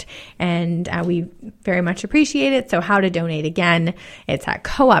support, and we very much appreciate it. So how to donate again, it's at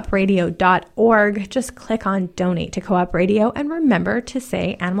coopradio.org. Just click on donate to Co-op Radio, and remember to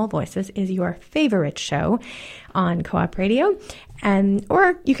say Animal Voices is your favorite show on Co-op Radio.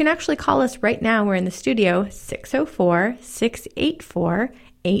 Or you can actually call us right now. We're in the studio,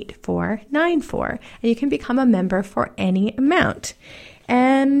 604-684-8494, and you can become a member for any amount.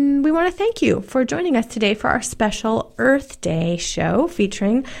 And we want to thank you for joining us today for our special Earth Day show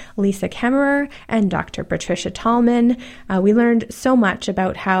featuring Lisa Kemmerer and Dr. Patricia Tallman. We learned so much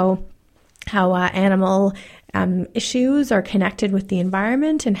about how animal issues are connected with the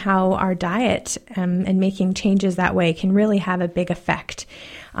environment, and how our diet and making changes that way can really have a big effect.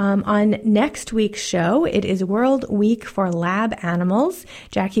 On next week's show, it is World Week for Lab Animals.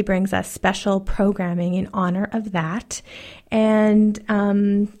 Jackie brings us special programming in honor of that. And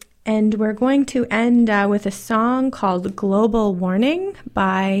we're going to end with a song called Global Warning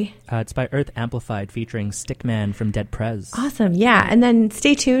by... it's by Earth Amplified featuring Stickman from Dead Prez. Awesome, yeah. And then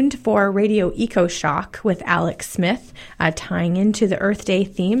stay tuned for Radio Eco Shock with Alex Smith, tying into the Earth Day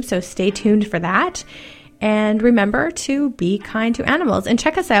theme. So stay tuned for that. And remember to be kind to animals. And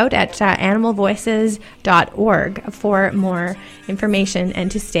check us out at animalvoices.org for more information and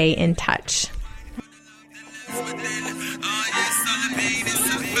to stay in touch.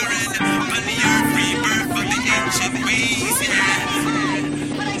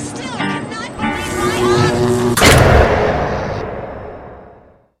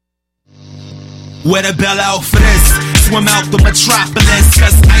 Where the bell out for this? Swim out the metropolis,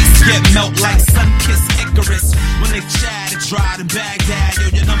 cause ice get melt like sun-kissed Icarus. When they chat, it's dry in Baghdad.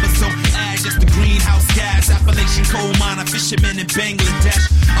 Yo, your numbers don't add, just the greenhouse gas. Appalachian coal miner, fishermen in Bangladesh.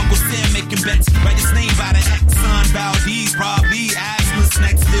 Uncle Sam making bets, write his name by the Exxon Valdez. Probably asthma's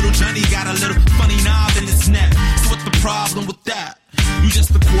next. Little Johnny got a little funny knob in his neck. So what's the problem with that? You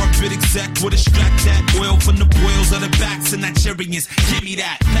just a corporate exec with a strap that oil from the boils of the backs and Nigerians. Give me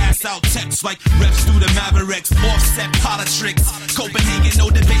that. Pass out texts like reps through the Mavericks. Offset politics. Copenhagen,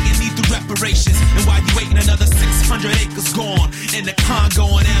 no debating, need the reparations. And while you waiting, another 600 acres gone in the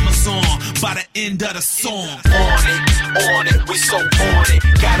Congo and Amazon by the end of the song. On it, we so on it.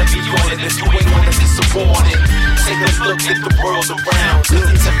 Gotta be on it if you ain't on it, disappointed. Take a look at the world around. Cause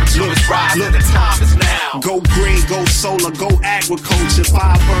the temperature is rising, the time is now. Go green, go solar, go agriculture.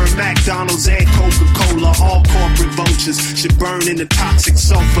 Fire burn McDonald's and Coca-Cola. All corporate vultures should burn in the toxic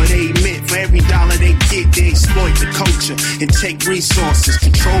sulfur they emit. For every dollar they get, they exploit the culture and take resources,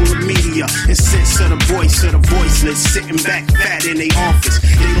 control the media, and censor the voice of the voiceless, sitting back fat in their office.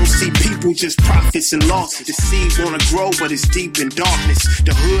 They don't see people, just profits and losses. The seed wanna grow, but it's deep in darkness.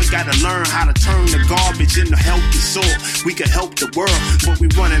 The hood gotta learn how to turn the garbage into healthy soil. We could help the world, but we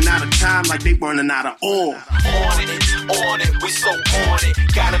running out of time like they running out of oil. On it, we so on it.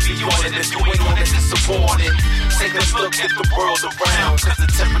 Gotta be on it if you ain't on it, disappointed. Take a look at the world around, cause the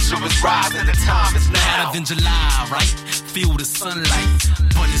temperature rise and the time is now. Hotter than July, right? Feel the sunlight,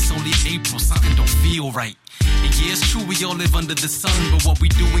 but it's only April, something don't feel right. And yeah, it's true, we all live under the sun, but what we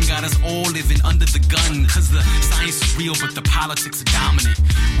doing got us all living under the gun. Cause the science is real, but the politics are dominant.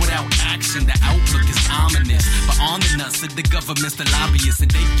 Without action, the outlook is ominous. But on the nuts of the government's the lobbyists,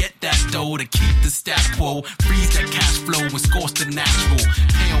 and they get that dough to keep the stat quo. Freeze that cash flow and scorch the natural.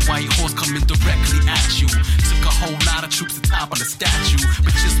 Pale white horse coming directly at you. Took a whole lot of troops to top on the statue,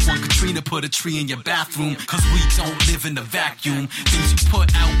 but just one Katrina put a tree in your bathroom. Cause we don't live in a vacuum. Things you put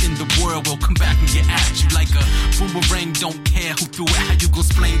out in the world will come back and get at you like a boomerang. Don't care who threw it. How you gon'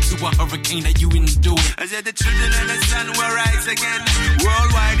 explain to a hurricane that you didn't do it? I said the children of the sun will rise again.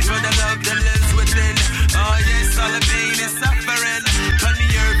 Worldwide for the love that lives within. Oh yes, all the pain is suffering. On the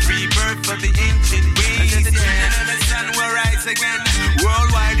earth, rebirth of the ancient ways. I said the children of the sun will rise again.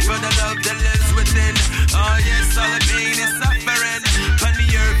 Worldwide for the love that lives within.